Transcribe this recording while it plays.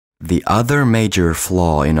The other major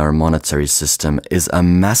flaw in our monetary system is a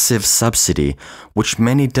massive subsidy, which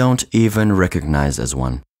many don't even recognize as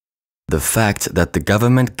one. The fact that the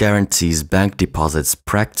government guarantees bank deposits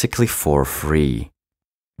practically for free.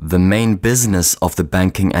 The main business of the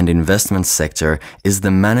banking and investment sector is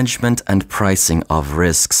the management and pricing of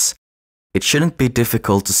risks. It shouldn't be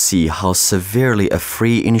difficult to see how severely a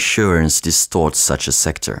free insurance distorts such a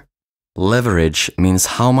sector. Leverage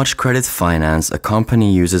means how much credit finance a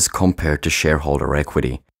company uses compared to shareholder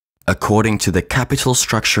equity. According to the capital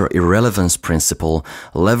structure irrelevance principle,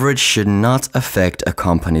 leverage should not affect a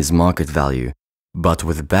company's market value. But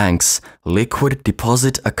with banks, liquid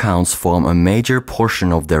deposit accounts form a major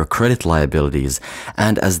portion of their credit liabilities,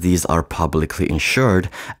 and as these are publicly insured,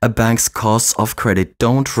 a bank's costs of credit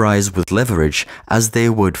don't rise with leverage as they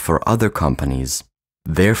would for other companies.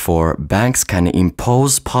 Therefore, banks can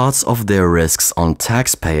impose parts of their risks on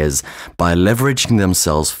taxpayers by leveraging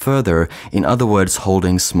themselves further, in other words,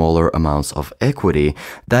 holding smaller amounts of equity,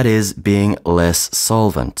 that is, being less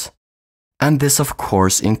solvent. And this, of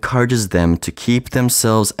course, encourages them to keep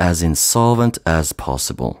themselves as insolvent as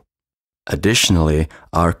possible. Additionally,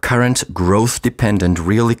 our current growth-dependent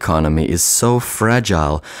real economy is so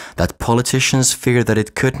fragile that politicians fear that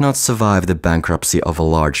it could not survive the bankruptcy of a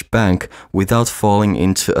large bank without falling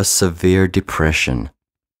into a severe depression.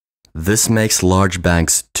 This makes large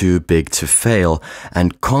banks too big to fail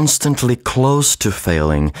and constantly close to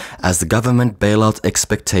failing, as the government bailout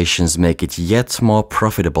expectations make it yet more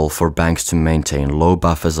profitable for banks to maintain low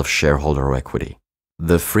buffers of shareholder equity.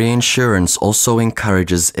 The free insurance also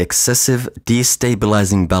encourages excessive,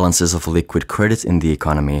 destabilizing balances of liquid credit in the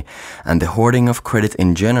economy, and the hoarding of credit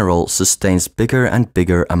in general sustains bigger and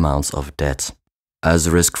bigger amounts of debt. As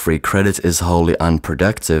risk-free credit is wholly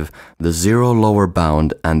unproductive, the zero lower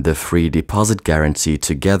bound and the free deposit guarantee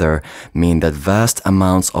together mean that vast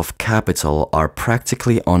amounts of capital are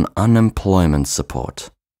practically on unemployment support.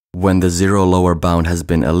 When the zero lower bound has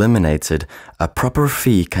been eliminated, a proper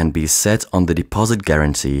fee can be set on the deposit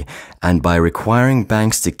guarantee, and by requiring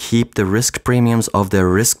banks to keep the risk premiums of their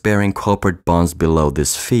risk-bearing corporate bonds below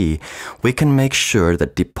this fee, we can make sure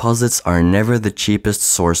that deposits are never the cheapest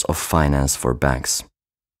source of finance for banks.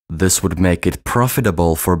 This would make it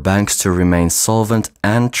profitable for banks to remain solvent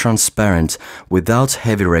and transparent without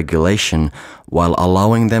heavy regulation, while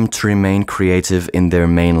allowing them to remain creative in their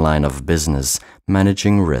main line of business,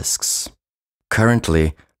 managing risks.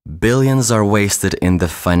 Currently, billions are wasted in the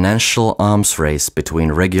financial arms race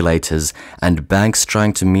between regulators and banks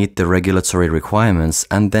trying to meet the regulatory requirements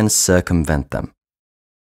and then circumvent them.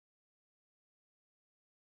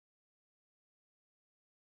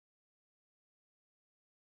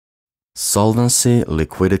 Solvency,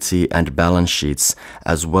 liquidity, and balance sheets,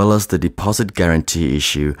 as well as the deposit guarantee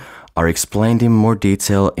issue, are explained in more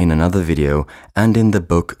detail in another video and in the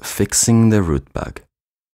book Fixing the Root Bug.